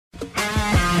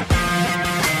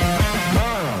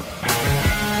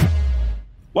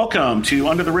Welcome to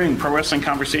Under the Ring Pro Wrestling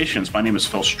Conversations. My name is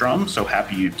Phil Strum. So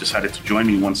happy you've decided to join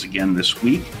me once again this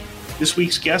week. This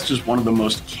week's guest is one of the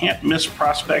most can't-miss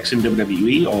prospects in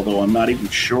WWE, although I'm not even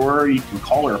sure you can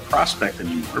call her a prospect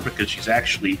anymore because she's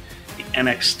actually the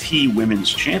NXT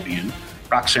Women's Champion,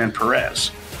 Roxanne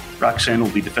Perez. Roxanne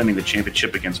will be defending the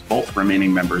championship against both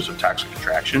remaining members of Toxic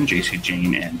Attraction, Jacy,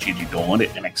 Jayne, and Gigi Dolin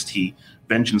at NXT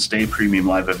Vengeance Day Premium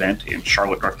Live event in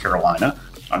Charlotte, North Carolina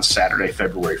on Saturday,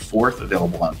 February 4th,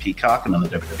 available on Peacock and on the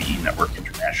WWE Network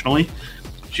internationally.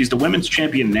 She's the women's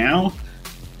champion now.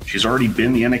 She's already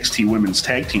been the NXT Women's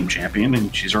Tag Team Champion,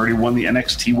 and she's already won the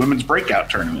NXT Women's Breakout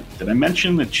Tournament. Did I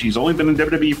mention that she's only been in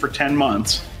WWE for 10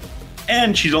 months,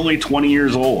 and she's only 20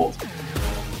 years old?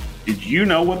 Did you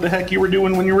know what the heck you were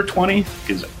doing when you were 20?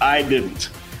 Because I didn't.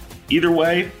 Either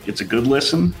way, it's a good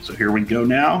listen, so here we go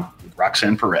now with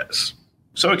Roxanne Perez.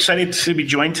 So excited to be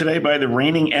joined today by the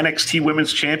reigning NXT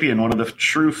Women's Champion, one of the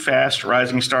true fast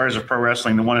rising stars of pro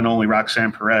wrestling, the one and only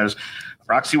Roxanne Perez.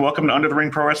 Roxy, welcome to Under the Ring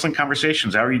Pro Wrestling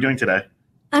Conversations. How are you doing today?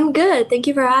 I'm good. Thank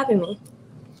you for having me.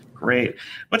 Great.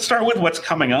 Let's start with what's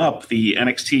coming up. The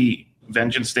NXT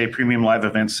Vengeance Day Premium Live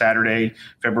event Saturday,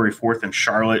 February 4th in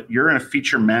Charlotte. You're in a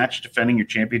feature match defending your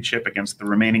championship against the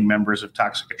remaining members of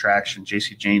Toxic Attraction,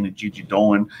 Jacy, Jayne, and Gigi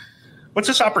Dolin. What's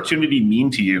this opportunity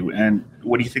mean to you, and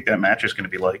what do you think that match is going to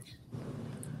be like?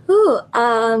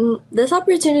 This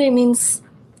opportunity means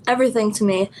everything to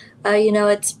me.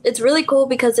 It's really cool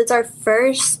because it's our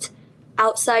first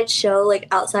outside show, like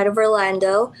outside of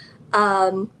Orlando,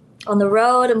 on the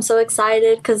road. I'm so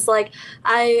excited because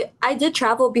I did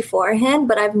travel beforehand,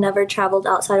 but I've never traveled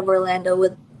outside of Orlando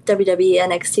with WWE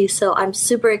NXT, so I'm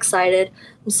super excited.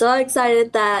 I'm so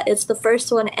excited that it's the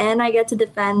first one and I get to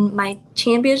defend my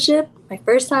championship, my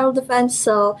first title defense.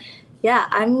 So yeah,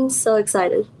 I'm so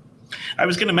excited. I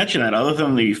was going to mention that other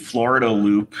than the Florida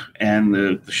loop and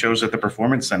the shows at the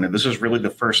Performance Center, this is really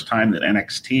the first time that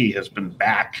NXT has been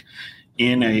back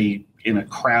in a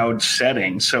crowd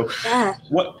setting. So yeah.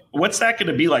 What's that going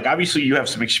to be like? Obviously you have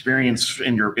some experience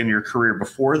in your career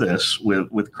before this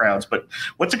with crowds, but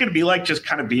what's it going to be like just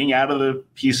kind of being out of the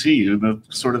PC,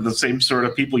 the same sort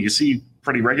of people you see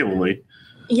pretty regularly?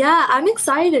 Yeah, I'm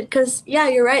excited because, yeah,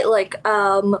 you're right.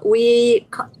 We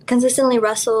consistently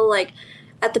wrestle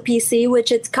at the PC, which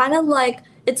it's kind of like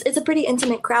it's a pretty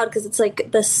intimate crowd because it's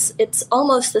like this. It's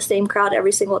almost the same crowd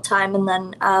every single time. And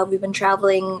then we've been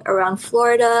traveling around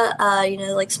Florida,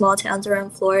 small towns around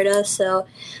Florida. So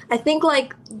I think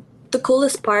the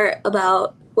coolest part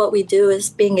about what we do is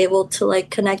being able to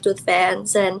connect with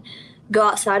fans and go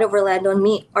outside of Orlando and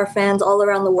meet our fans all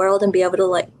around the world and be able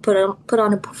to put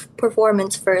on a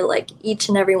performance for each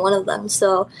and every one of them.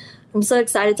 So I'm so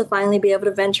excited to finally be able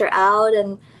to venture out,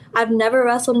 and I've never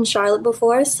wrestled in Charlotte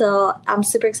before, so I'm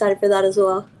super excited for that as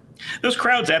well. Those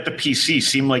crowds at the PC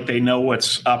seem like they know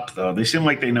what's up, though. They seem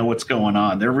like they know what's going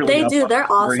on. They're really They do.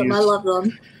 They're awesome. I love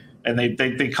them. And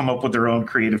they come up with their own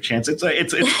creative chants. It's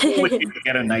cool to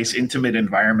get a nice intimate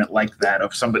environment like that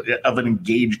of an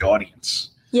engaged audience.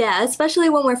 Yeah, especially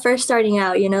when we're first starting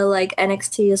out.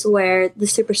 NXT is where the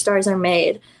superstars are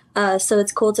made. So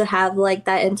it's cool to have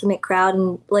that intimate crowd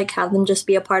and have them just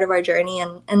be a part of our journey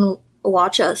and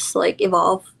watch us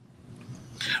evolve.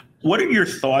 What are your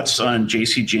thoughts on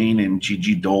Jacy, Jayne, and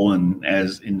Gigi Dolin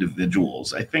as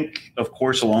individuals? I think, of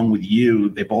course, along with you,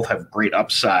 they both have great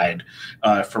upside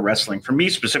for wrestling. For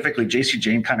me specifically, Jacy,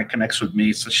 Jayne kind of connects with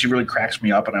me, so she really cracks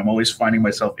me up, and I'm always finding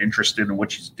myself interested in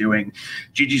what she's doing.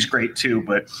 Gigi's great too,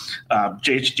 but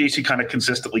Jacy kind of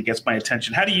consistently gets my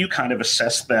attention. How do you kind of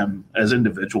assess them as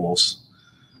individuals?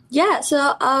 Yeah,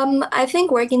 so I think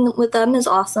working with them is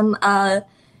awesome.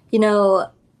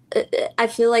 I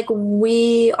feel like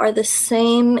we are the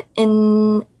same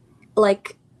in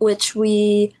which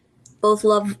we both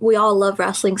love. We all love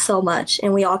wrestling so much,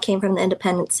 and we all came from the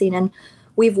independent scene, and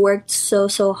we've worked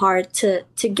so hard to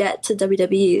get to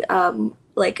WWE.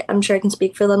 I'm sure I can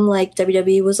speak for them.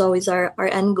 WWE was always our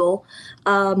end goal.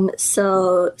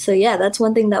 So yeah, that's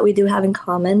one thing that we do have in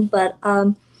common. But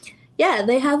yeah,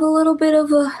 they have a little bit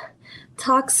of a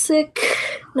toxic,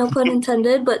 no pun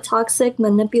intended, but toxic,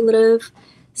 manipulative,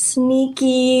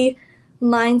 sneaky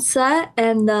mindset,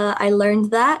 and I learned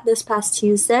that this past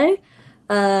Tuesday.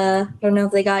 I don't know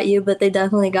if they got you, but they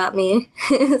definitely got me.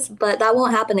 But that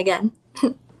won't happen again.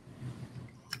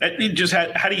 Just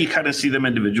how do you kind of see them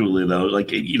individually, though?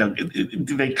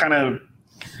 Do they kind of,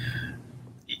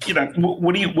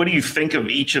 what do you think of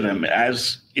each of them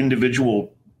as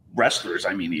individual wrestlers?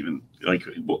 I mean, even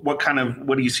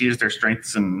what do you see as their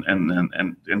strengths and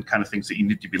kind of things that you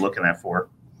need to be looking at for?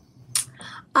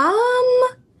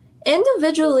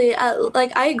 Individually,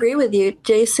 like I agree with you.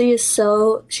 Jacy is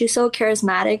she's so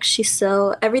charismatic. She's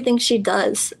so everything she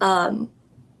does. I'm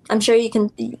sure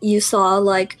you saw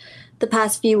like the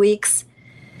past few weeks.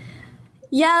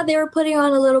 Yeah, they were putting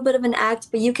on a little bit of an act,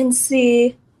 but you can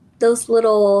see those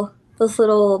little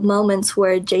moments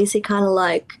where Jacy kind of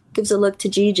like gives a look to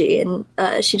Gigi, and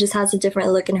she just has a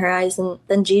different look in her eyes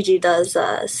than Gigi does.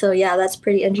 So yeah, that's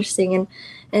pretty interesting.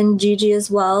 And Gigi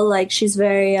as well, like she's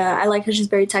very I like how she's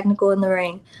very technical in the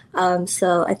ring.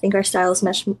 So I think our styles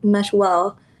mesh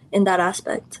well in that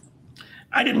aspect.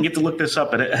 I didn't get to look this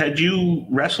up, but had you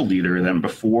wrestled either of them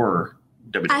before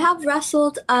WWE? I have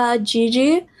wrestled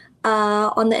Gigi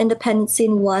on the independent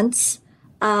scene once.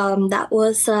 That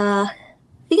was, I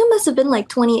think it must have been like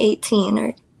 2018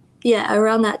 or, yeah,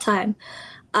 around that time.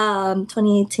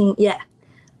 2018, yeah.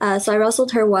 So I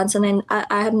wrestled her once, and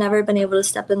I have never been able to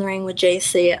step in the ring with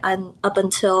Jacy up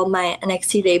until my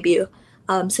NXT debut.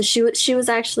 So she was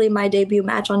actually my debut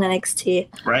match on NXT,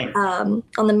 right?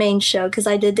 On the main show, because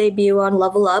I did debut on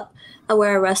Level Up,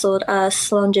 where I wrestled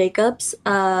Sloane Jacobs,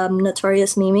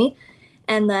 Notorious Mimi,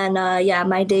 and then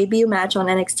my debut match on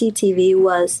NXT TV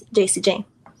was Jacy Jayne.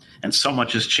 And so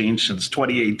much has changed since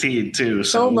 2018 too.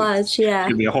 So much, yeah. It's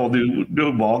gonna be a whole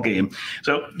new ball game.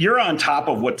 So you're on top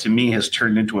of what to me has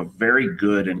turned into a very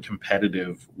good and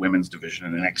competitive women's division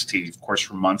in NXT. Of course,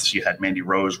 for months you had Mandy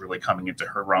Rose really coming into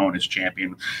her own as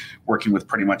champion, working with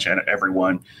pretty much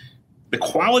everyone. The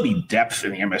quality depth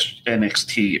in the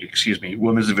NXT,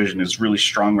 women's division is really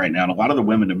strong right now. And a lot of the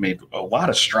women have made a lot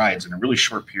of strides in a really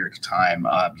short period of time.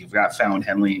 You've got Fallon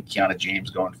Henley and Kiana James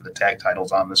going for the tag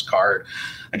titles on this card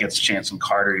against Chance and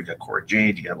Carter. You've got Cora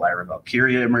Jade. You got Lyra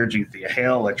Valkyria emerging, Thea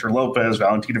Hale, Elektra Lopez,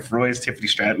 Valentina Feroz, Tiffany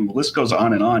Stratton. The list goes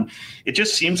on and on. It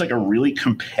just seems like a really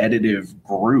competitive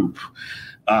group.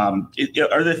 Are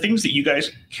there things that you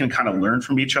guys can kind of learn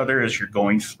from each other as you're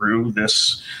going through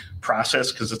this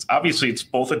process? Because it's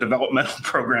both a developmental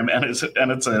program and it's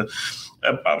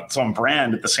on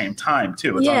brand at the same time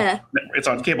too. It's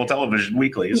on cable television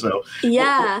weekly. So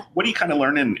yeah, what do you kind of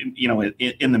learn in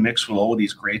the mix with all of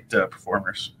these great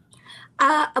performers?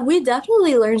 We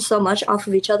definitely learn so much off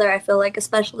of each other. I feel like,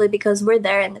 especially because we're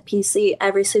there in the PC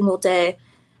every single day.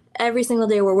 Every single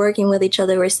day we're working with each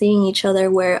other, we're seeing each other,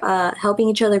 we're helping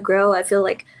each other grow. I feel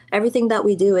like everything that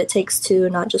we do, it takes two,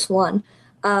 not just one.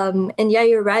 And yeah,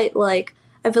 you're right. Like,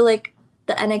 I feel like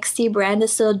the NXT brand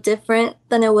is so different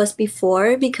than it was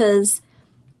before, because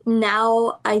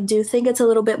now I do think it's a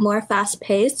little bit more fast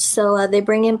paced. So they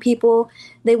bring in people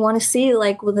they want to see,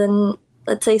 like within,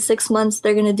 let's say 6 months,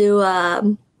 they're going to do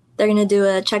a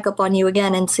checkup on you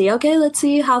again and see, okay, let's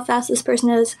see how fast this person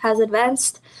has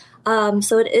advanced.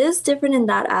 So it is different in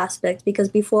that aspect, because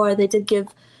before they did give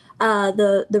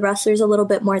the wrestlers a little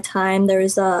bit more time. There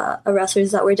was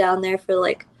wrestlers that were down there for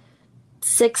like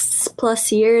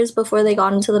 6+ years before they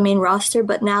got into the main roster,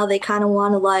 but now they kind of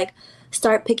want to like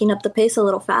start picking up the pace a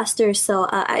little faster. So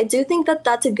I do think that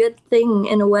that's a good thing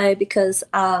in a way, because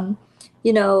everybody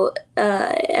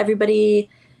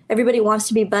wants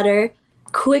to be better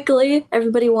quickly.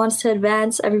 Everybody wants to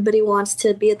advance. Everybody wants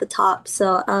to be at the top.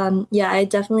 So I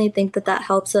definitely think that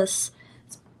helps us,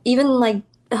 even like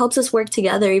it helps us work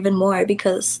together even more,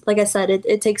 because like I said,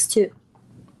 it takes two.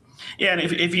 Yeah, and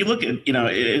if you look at,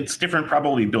 it's different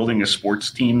probably building a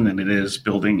sports team than it is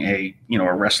building a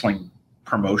wrestling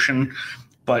promotion.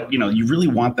 But, you really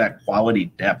want that quality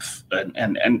depth.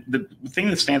 And the thing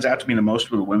that stands out to me the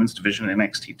most with the women's division in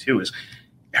NXT too is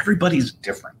everybody's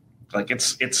different. Like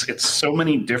it's so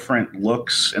many different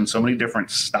looks and so many different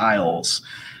styles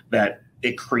that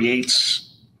it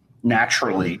creates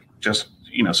naturally just,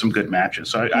 some good matches.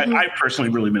 So I personally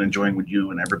really been enjoying what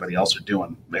you and everybody else are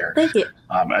doing there. Thank you.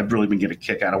 I've really been getting a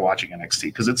kick out of watching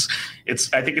NXT, because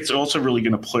I think it's also really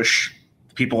going to push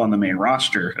people on the main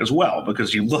roster as well,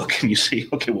 because you look and you see,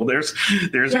 okay, well, there's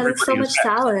so much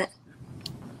talent.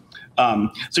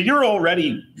 So you're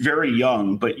already very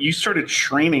young, but you started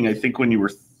training, I think, when you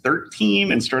were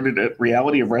 13 and started at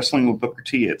Reality of Wrestling with Booker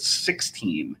T at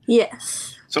 16.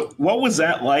 Yes. So what was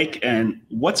that like, and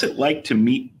what's it like to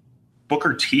meet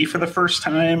Booker T for the first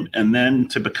time and then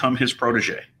to become his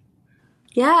protege?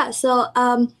 Yeah, so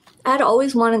I had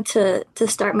always wanted to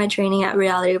start my training at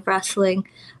Reality of Wrestling.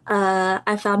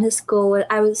 I found his school.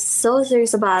 I was so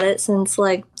serious about it since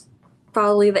like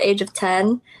probably the age of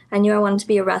 10. I knew I wanted to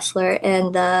be a wrestler,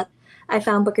 and I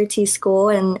found Booker T's school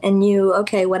and knew,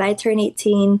 okay, when I turn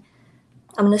 18,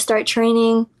 I'm going to start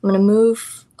training. I'm going to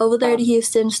move over there to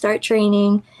Houston, start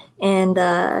training, and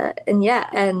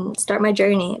start my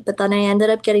journey. But then I ended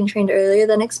up getting trained earlier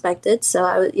than expected.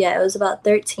 So it was about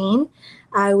 13.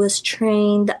 I was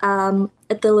trained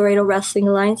at the Laredo Wrestling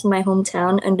Alliance in my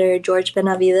hometown under George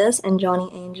Benavides and Johnny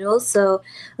Angel. So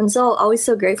I'm always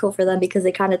so grateful for them because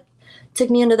they kind of took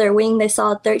me under their wing. They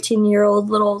saw a 13-year-old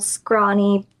little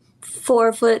scrawny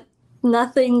 4-foot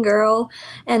nothing girl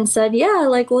and said, yeah,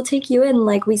 like, we'll take you in.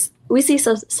 Like, we see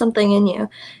something in you.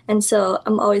 And so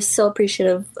I'm always so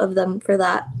appreciative of them for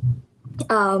that.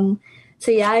 So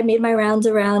yeah, I made my rounds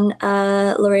around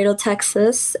Laredo,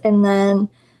 Texas. And then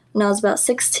when I was about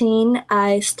 16,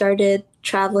 I started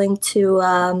traveling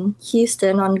to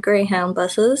Houston on Greyhound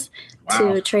buses.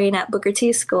 Wow. To train at Booker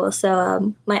T school.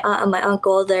 So my aunt and my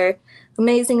uncle, they're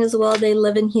amazing as well. They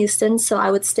live in Houston, so I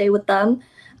would stay with them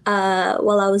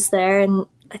while I was there. And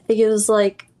I think it was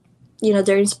like,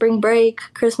 during spring break,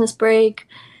 Christmas break,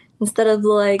 instead of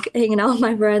like hanging out with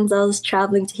my friends, I was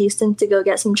traveling to Houston to go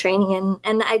get some training.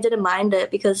 And I didn't mind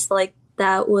it because like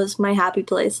that was my happy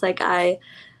place. Like I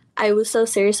was so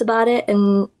serious about it,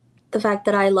 and the fact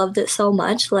that I loved it so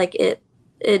much, like it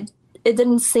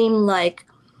didn't seem like,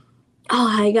 oh,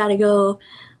 I gotta go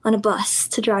on a bus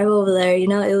to drive over there.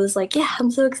 It was like, yeah, I'm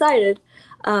so excited.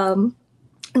 And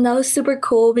that was super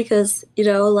cool because,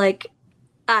 like,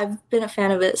 I've been a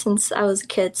fan of it since I was a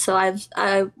kid. So I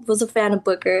was a fan of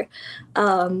Booker.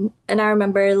 And I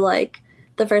remember, like,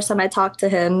 the first time I talked to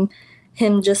him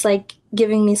just, like,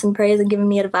 giving me some praise and giving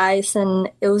me advice. And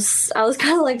I was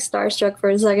kind of, like, starstruck for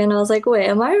a second. I was like, wait,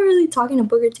 am I really talking to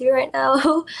Booker T right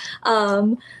now?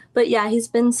 But, yeah, he's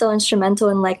been so instrumental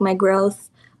in, like, my growth.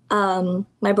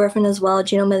 My boyfriend as well,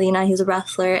 Gino Medina, he's a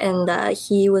wrestler, and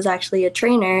he was actually a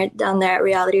trainer down there at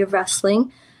Reality of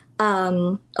Wrestling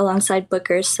alongside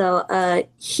Booker. So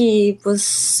he was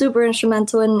super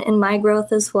instrumental in my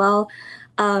growth as well.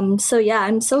 So yeah,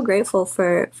 I'm so grateful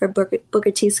for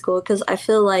Booker T School because I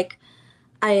feel like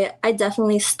I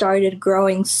definitely started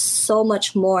growing so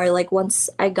much more like once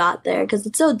I got there because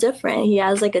it's so different. He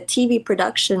has like a TV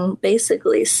production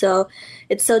basically. So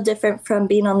it's so different from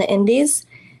being on the indies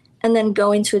and then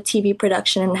going to a TV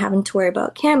production and having to worry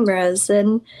about cameras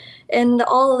and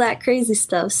all of that crazy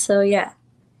stuff. So, yeah.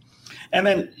 And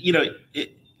then,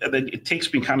 it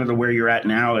takes me kind of to where you're at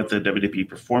now at the WWE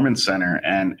Performance Center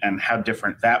and how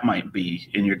different that might be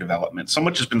in your development. So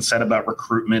much has been said about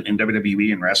recruitment in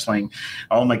WWE and wrestling.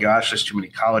 Oh my gosh, there's too many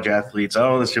college athletes.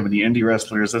 Oh, there's too many indie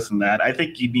wrestlers, this and that. I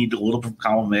think you need a little from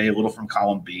column A, a little from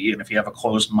column B. And if you have a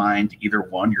closed mind to either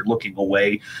one, you're looking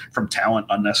away from talent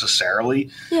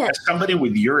unnecessarily. Yeah. As somebody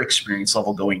with your experience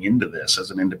level going into this as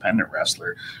an independent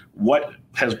wrestler, what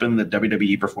has been the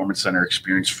WWE Performance Center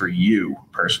experience for you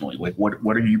personally? Like, what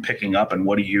are you picking up, and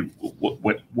what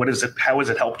is it? How has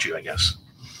it helped you, I guess?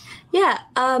 Yeah.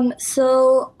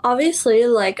 So obviously,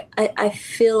 like, I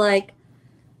feel like,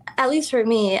 at least for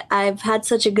me, I've had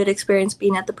such a good experience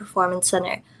being at the Performance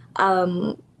Center.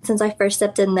 Since I first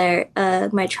stepped in there,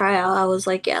 my tryout, I was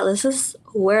like, yeah, this is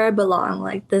where I belong.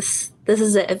 Like, this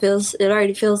is it. It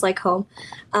already feels like home.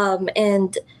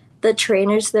 And the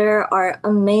trainers there are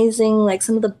amazing, like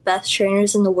some of the best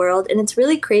trainers in the world. And it's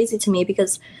really crazy to me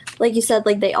because, like you said,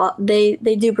 like they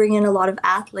do bring in a lot of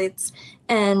athletes.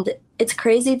 And it's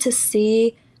crazy to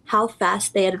see how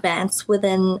fast they advance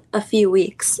within a few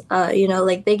weeks.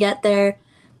 Like they get there,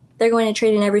 they're going to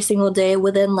training every single day.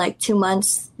 Within like 2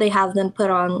 months, they have them put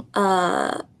on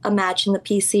a match in the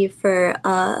PC for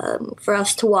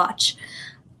us to watch.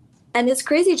 And it's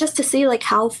crazy just to see like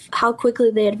how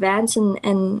quickly they advance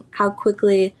and how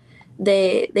quickly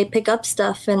they pick up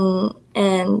stuff and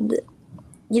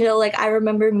like I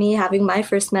remember me having my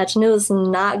first match and it was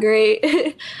not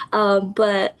great,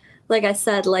 but like I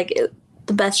said, like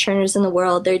the best trainers in the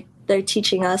world, they're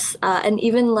teaching us, and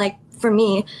even like for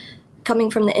me,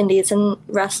 coming from the indies and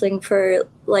wrestling for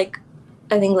like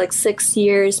I think like 6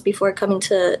 years before coming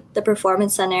to the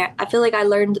Performance Center, I feel like I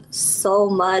learned so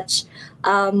much.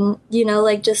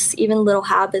 Like just even little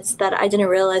habits that I didn't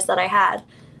realize that I had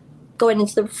going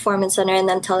into the Performance Center and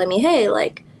then telling me, hey,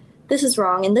 like this is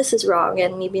wrong and this is wrong.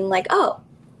 And me being like, oh,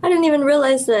 I didn't even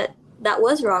realize that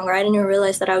was wrong, or I didn't even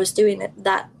realize that I was doing it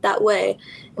that way.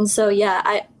 And so, yeah,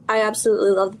 I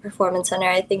absolutely love the Performance Center.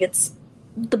 I think it's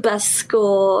the best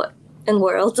school in the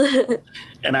world.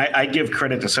 And I give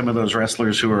credit to some of those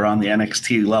wrestlers who are on the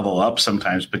NXT level up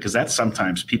sometimes, because that's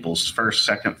sometimes people's first,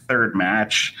 second, third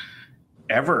match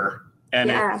ever. And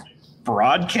it's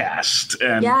broadcast.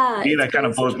 And that kind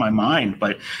of blows my mind.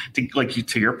 But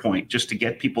to your point, just to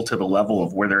get people to the level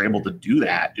of where they're able to do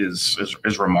that is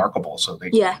remarkable. So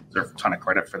they deserve a ton of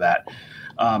credit for that.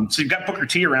 So you've got Booker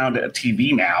T around at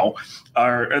TV now.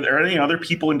 Are there any other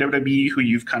people in WWE who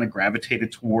you've kind of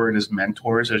gravitated toward as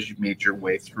mentors as you've made your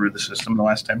way through the system in the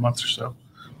last 10 months or so?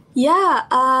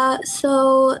 Yeah,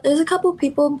 so there's a couple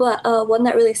people, but one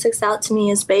that really sticks out to me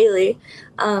is Bailey.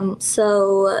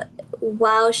 So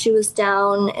while she was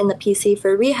down in the PC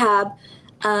for rehab,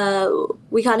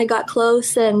 we kind of got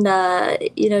close, and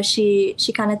she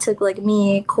kind of took like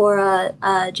me, Cora,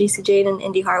 Jacy, Jayne, and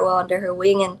Indy Hartwell under her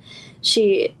wing, and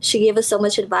she gave us so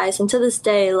much advice. And to this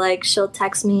day, like she'll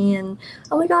text me and,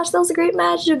 oh my gosh, that was a great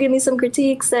match. She'll give me some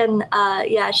critiques, and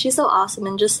yeah, she's so awesome,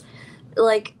 and just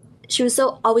like she was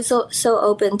always so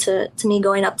open to me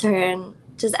going up to her and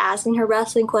just asking her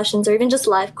wrestling questions or even just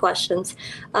life questions.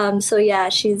 So yeah,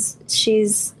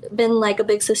 she's been like a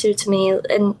big sister to me,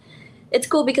 and it's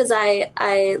cool because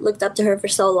I looked up to her for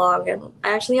so long, and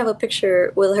I actually have a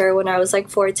picture with her when I was like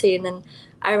 14, and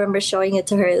I remember showing it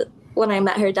to her when I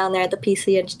met her down there at the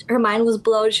PC, and her mind was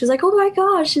blown. She was like, "Oh my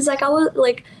gosh!" She's like, "I was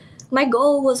like." My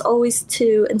goal was always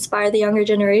to inspire the younger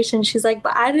generation. She's like,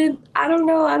 but I don't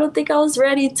know, I don't think I was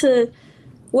ready to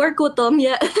work with them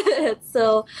yet.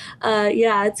 So,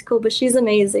 yeah, it's cool, but she's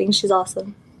amazing. She's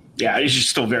awesome. Yeah, she's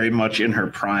still very much in her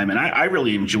prime. And I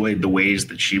really enjoyed the ways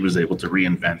that she was able to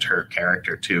reinvent her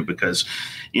character, too, because,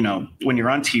 when you're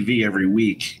on TV every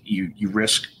week, you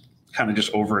risk kind of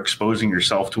just overexposing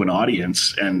yourself to an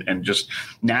audience and just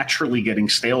naturally getting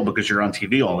stale because you're on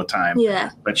TV all the time. Yeah.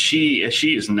 But she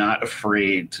is not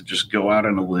afraid to just go out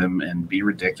on a limb and be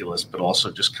ridiculous, but also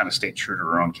just kind of stay true to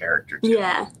her own character, too.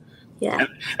 Yeah. Yeah.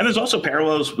 And there's also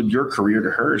parallels with your career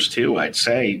to hers, too, I'd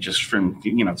say, just from,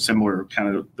 similar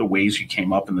kind of the ways you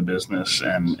came up in the business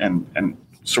and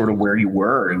sort of where you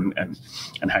were and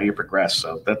how you progressed.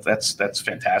 So that's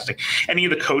fantastic. Any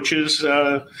of the coaches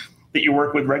that you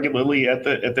work with regularly at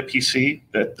the PC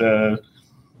that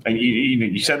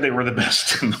you said they were the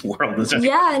best in the world? Is that-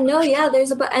 Yeah,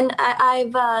 there's and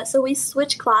I've so we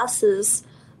switch classes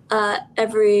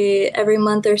every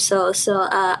month or so. So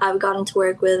I've gotten to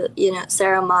work with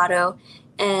Sarah Amato,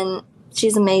 and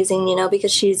she's amazing.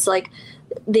 Because she's like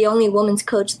the only woman's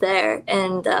coach there,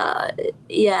 and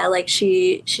yeah, like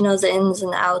she knows the ins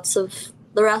and outs of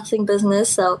the wrestling business.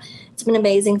 So it's been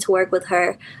amazing to work with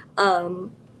her.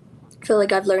 I feel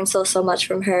like I've learned so much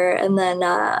from her. And then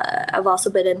I've also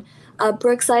been in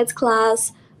Brookside's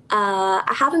class. I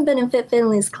haven't been in Fit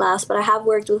Finley's class, but I have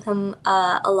worked with him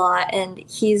a lot, and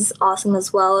he's awesome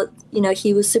as well.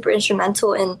 He was super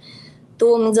instrumental in the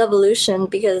women's evolution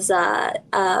because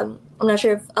I'm not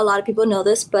sure if a lot of people know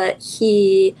this, but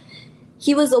he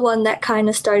was the one that kind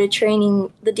of started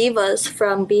training the divas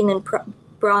from being in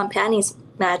bra and panties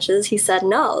matches. He said,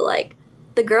 no, like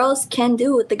the girls can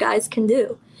do what the guys can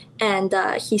do. And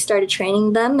he started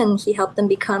training them, and he helped them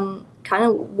become kind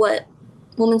of what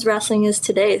women's wrestling is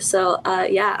today. So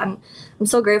yeah, I'm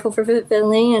so grateful for Fit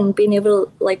Finley, and being able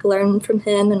to like learn from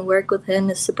him and work with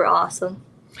him is super awesome.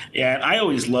 Yeah, and I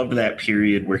always loved that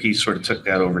period where he sort of took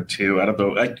that over too. I don't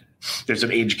know, there's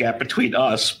an age gap between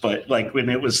us, but like when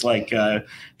it was like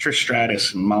Trish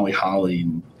Stratus and Molly Holly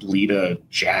and Lita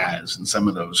Jazz and some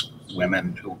of those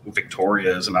women,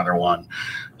 Victoria is another one.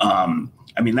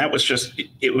 I mean, that was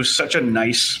it was such a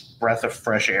nice breath of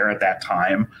fresh air at that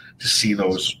time to see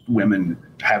those women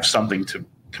have something to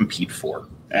compete for.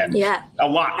 And yeah, a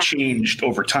lot changed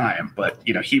over time, but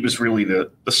he was really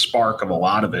the spark of a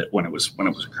lot of it when it was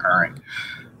occurring.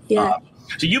 Yeah.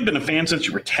 So you've been a fan since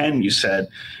you were 10, you said.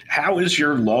 How has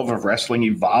your love of wrestling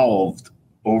evolved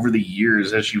over the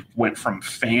years as you went from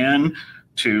fan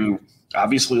to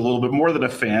obviously a little bit more than a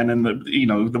fan, and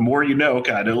the more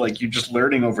kind of like you're just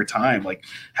learning over time? Like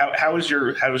how has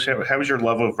your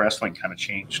love of wrestling kind of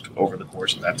changed over the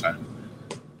course of that time?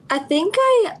 I think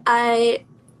I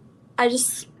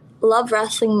just love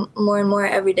wrestling more and more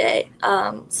every day.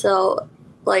 So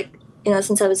like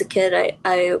since I was a kid,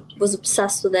 I was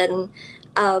obsessed with it,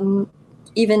 and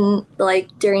even like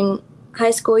during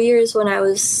high school years when I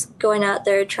was going out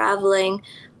there traveling,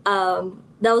 that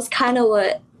was kind of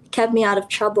what kept me out of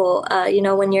trouble.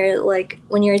 When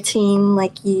you're a teen,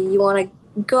 like you want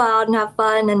to go out and have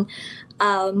fun,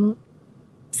 and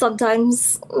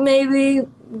sometimes maybe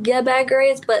get bad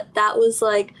grades, but that was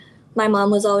like my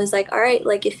mom was always like, all right,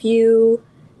 like if you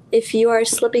are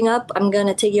slipping up, I'm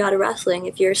gonna take you out of wrestling.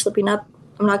 If you're slipping up,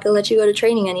 I'm not gonna let you go to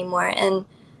training anymore. And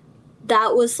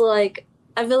that was like,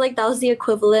 I feel like that was the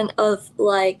equivalent of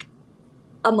like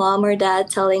a mom or dad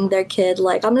telling their kid,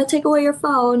 like, I'm gonna take away your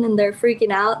phone, and they're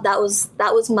freaking out. That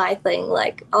was my thing.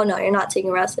 Like, oh no, you're not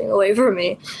taking wrestling away from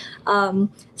me.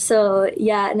 So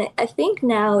yeah, and I think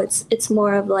now it's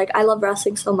more of like, I love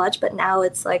wrestling so much, but now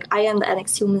it's like I am the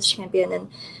NXT Women's Champion, and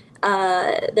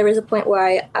there was a point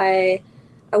where I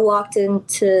I walked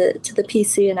into the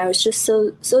PC and I was just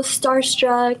so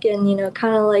starstruck and, you know,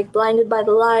 kind of like blinded by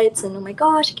the lights and oh my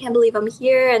gosh, I can't believe I'm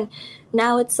here. And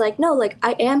now it's like, no, like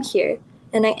I am here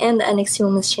and I am the NXT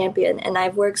Women's Champion and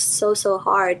I've worked so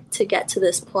hard to get to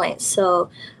this point. So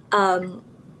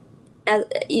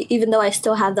even though I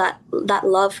still have that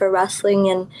love for wrestling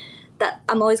and that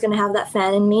I'm always going to have that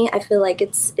fan in me, I feel like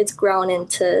it's grown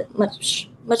into much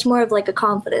more of like a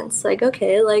confidence. Like,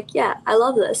 okay, like, yeah, I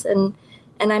love this and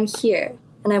I'm here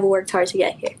and I've worked hard to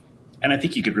get here. And I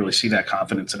think you could really see that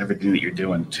confidence in everything that you're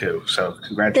doing too. So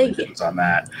congratulations on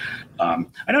that. I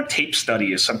know tape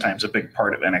study is sometimes a big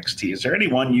part of NXT. Is there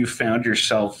anyone you found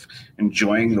yourself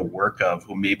enjoying the work of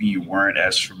who maybe you weren't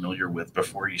as familiar with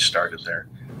before you started there?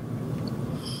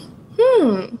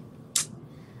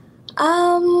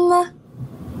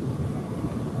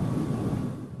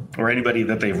 Or anybody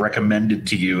that they've recommended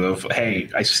to you of, hey,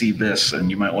 I see this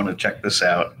and you might want to check this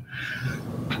out.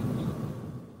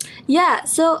 Yeah,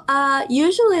 so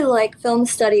usually like film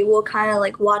study, we'll kind of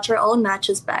like watch our own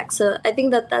matches back. So I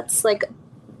think that's like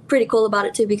pretty cool about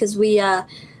it too, because we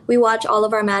watch all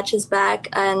of our matches back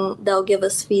and they'll give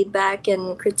us feedback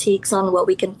and critiques on what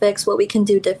we can fix, what we can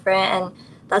do different. And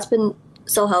that's been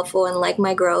so helpful in like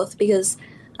my growth, because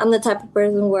I'm the type of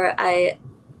person where I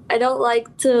don't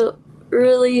like to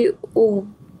really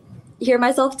hear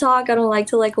myself talk. I don't like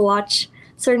to like watch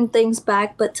certain things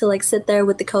back, but to like sit there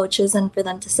with the coaches and for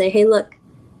them to say, hey, look,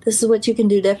 this is what you can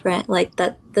do different. Like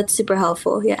that's super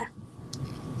helpful. Yeah.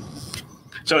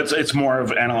 So it's more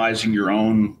of analyzing your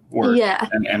own work yeah.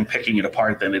 and picking it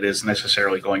apart than it is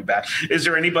necessarily going back. Is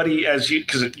there anybody,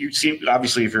 because you seem,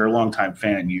 obviously if you're a longtime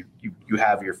fan, you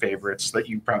have your favorites that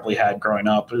you probably had growing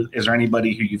up. Is there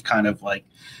anybody who you've kind of like,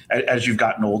 as you've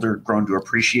gotten older, grown to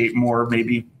appreciate more,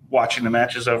 maybe watching the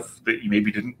matches of that you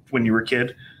maybe didn't when you were a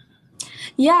kid?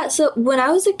 Yeah, so when I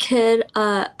was a kid,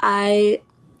 I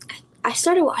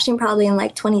started watching probably in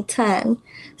like 2010.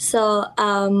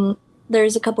 So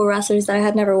there's a couple wrestlers that I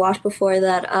had never watched before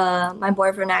that my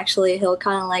boyfriend actually, he'll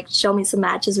kind of like show me some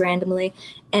matches randomly.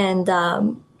 And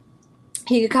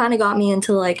he kind of got me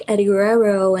into like Eddie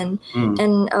Guerrero and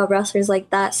wrestlers like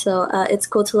that. So it's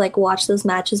cool to like watch those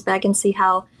matches back and see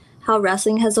how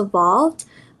wrestling has evolved,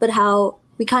 but how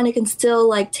we kind of can still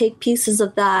like take pieces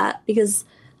of that, because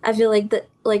I feel like that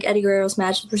like Eddie Guerrero's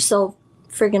matches were so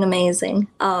freaking amazing.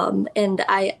 And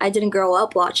I didn't grow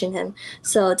up watching him.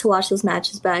 So to watch those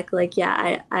matches back, like,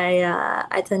 yeah,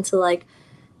 I tend to like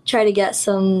try to get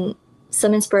some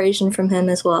inspiration from him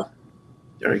as well.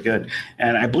 Very good.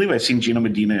 And I believe I've seen Gino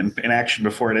Medina in action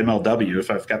before at MLW,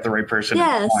 if I've got the right person in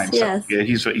mind. Yes. So, yeah,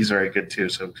 he's very good too.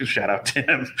 So shout out to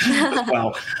him as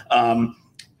well.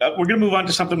 We're going to move on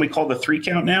to something we call the 3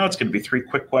 count now. It's going to be 3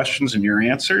 quick questions and your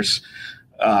answers.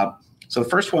 So the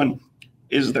first one,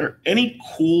 is there any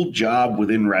cool job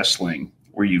within wrestling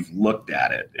where you've looked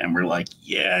at it and we're like,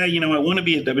 yeah, you know, I want to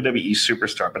be a WWE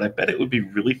superstar, but I bet it would be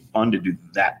really fun to do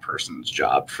that person's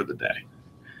job for the day?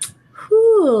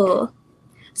 Ooh.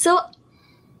 So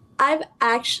I've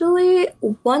actually,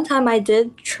 one time I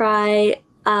did try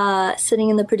sitting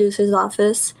in the producer's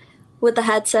office with the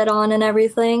headset on and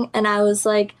everything, and I was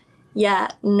like, yeah,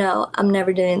 no, I'm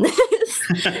never doing this.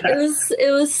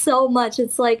 It was so much.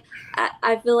 It's like,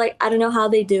 I feel like, I don't know how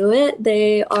they do it.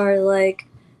 They are like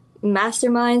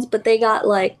masterminds, but they got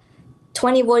like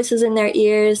 20 voices in their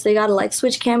ears. They got to like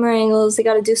switch camera angles. They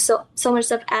got to do so much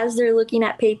stuff as they're looking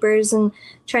at papers and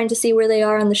trying to see where they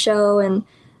are on the show and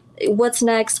what's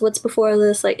next, what's before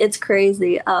this. Like, it's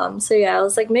crazy. So yeah, I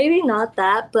was like, maybe not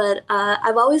that, but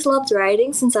I've always loved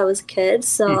writing since I was a kid.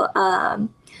 So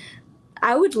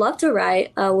I would love to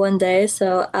write one day.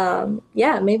 So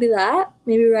yeah, maybe that.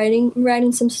 Maybe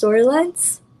writing some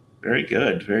storylines. Very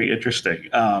good. Very interesting.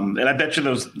 And I bet you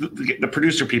the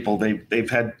producer people, they've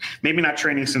had maybe not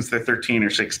training since they're 13 or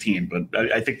 16,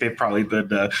 but I think they've probably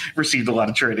been received a lot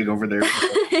of training over their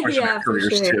their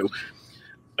careers too.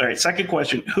 All right. Second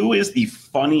question. Who is the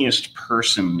funniest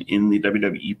person in the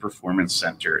WWE Performance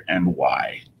Center and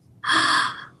why?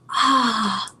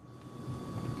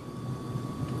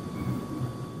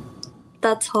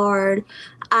 That's hard.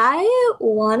 I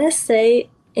want to say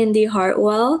Indy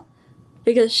Hartwell,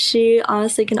 because she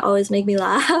honestly can always make me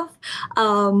laugh.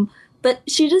 But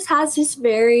she just has this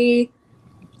very,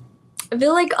 I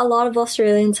feel like a lot of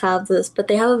Australians have this, but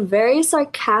they have a very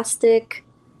sarcastic,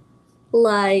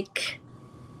 like,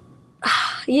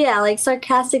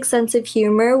 sarcastic sense of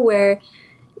humor where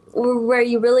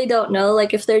you really don't know,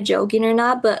 like, if they're joking or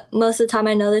not, but most of the time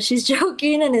I know that she's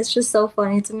joking, and it's just so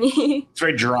funny to me. It's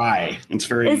very dry.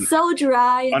 It's so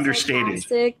dry. Understated.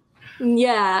 Sarcastic.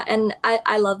 Yeah, and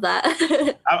I love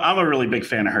that. I'm a really big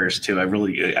fan of hers too. I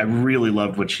really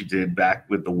loved what she did back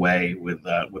with the way with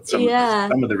some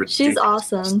of the she's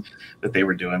awesome that they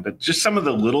were doing. But just some of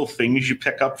the little things you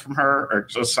pick up from her, or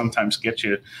just sometimes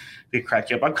they crack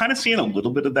you up. I'm kind of seeing a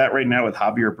little bit of that right now with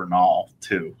Javier Bernal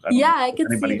too. I could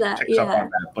see that. Picks up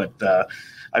on that, but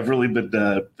I've really been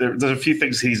there's a few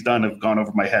things he's done have gone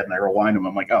over my head, and I rewind them.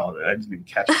 I'm like, oh, I didn't even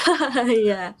catch it.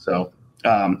 Yeah.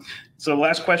 So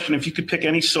last question, if you could pick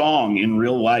any song in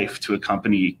real life to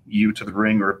accompany you to the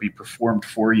ring or be performed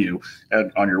for you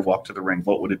on your walk to the ring,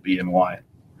 what would it be and why?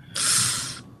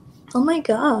 Oh my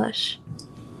gosh.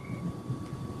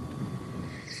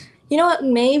 You know what?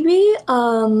 Maybe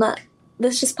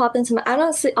this just popped into my... I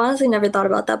honestly never thought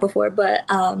about that before, but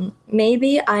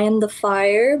maybe I Am the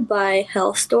Fire by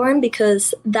Hellstorm,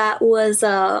 because that was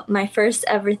my first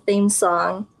ever theme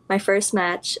song, my first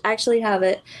match. I actually have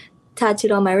it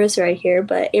tattooed on my wrist right here,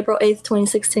 but April 8th,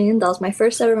 2016, that was my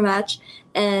first ever match,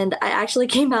 and I actually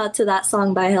came out to that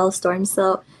song by Hellstorm,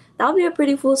 so that would be a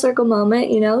pretty full circle moment,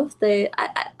 you know.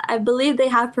 I believe they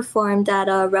have performed at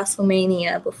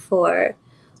WrestleMania before,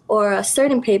 or a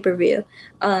certain pay-per-view,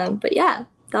 but yeah,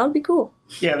 that would be cool.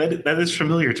 Yeah, that is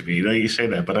familiar to me. You say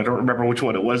that, but I don't remember which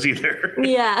one it was either.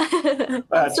 Yeah.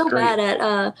 I'm so great. Bad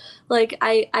at,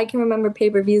 I can remember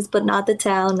pay-per-views, but not the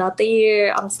town, not the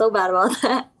year. I'm so bad about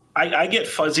that. I get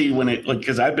fuzzy when it, like,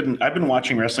 because I've been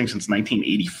watching wrestling since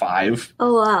 1985.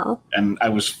 Oh wow! And I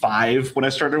was 5 when I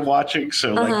started watching,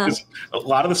 so like a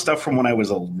lot of the stuff from when I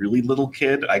was a really little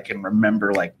kid, I can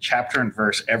remember like chapter and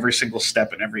verse, every single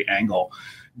step and every angle.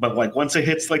 But like once it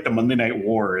hits like the Monday Night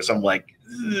Wars, I'm like,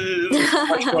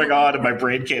 what's going on? And my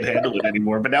brain can't handle it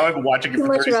anymore. But now I've been watching it for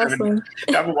 37.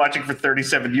 I've been watching for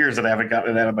 37 years, and I haven't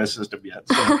gotten it out of my system yet.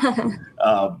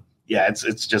 So. Yeah,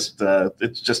 it's just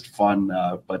fun.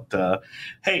 But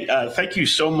hey, thank you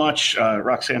so much,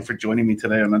 Roxanne, for joining me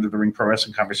today on Under the Ring Pro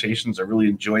Wrestling Conversations. I really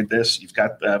enjoyed this. You've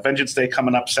got Vengeance Day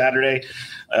coming up Saturday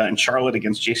in Charlotte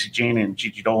against Jacy, Jayne, and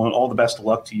Gigi Dolin. All the best of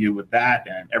luck to you with that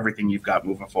and everything you've got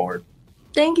moving forward.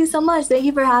 Thank you so much. Thank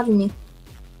you for having me.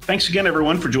 Thanks again,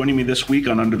 everyone, for joining me this week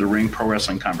on Under the Ring Pro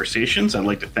Wrestling Conversations. I'd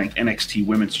like to thank NXT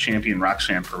Women's Champion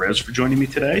Roxanne Perez for joining me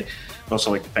today. I'd also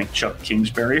like to thank Chuck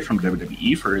Kingsbury from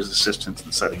WWE for his assistance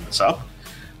in setting this up.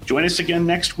 Join us again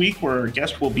next week, where our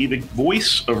guest will be the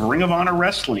voice of Ring of Honor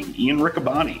Wrestling, Ian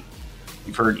Riccaboni.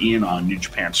 You've heard Ian on New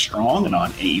Japan Strong and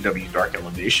on AEW Dark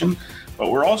Elevation,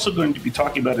 but we're also going to be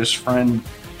talking about his friend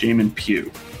Jayne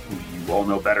Pugh, who you all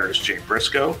know better as Jay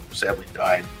Briscoe, who sadly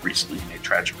died recently in a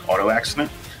tragic auto accident.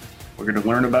 We're going to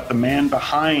learn about the man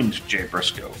behind Jay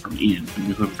Briscoe from Ian, who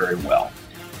knew him very well.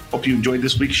 Hope you enjoyed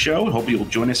this week's show. Hope you'll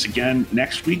join us again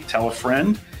next week. Tell a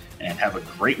friend, and have a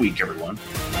great week, everyone.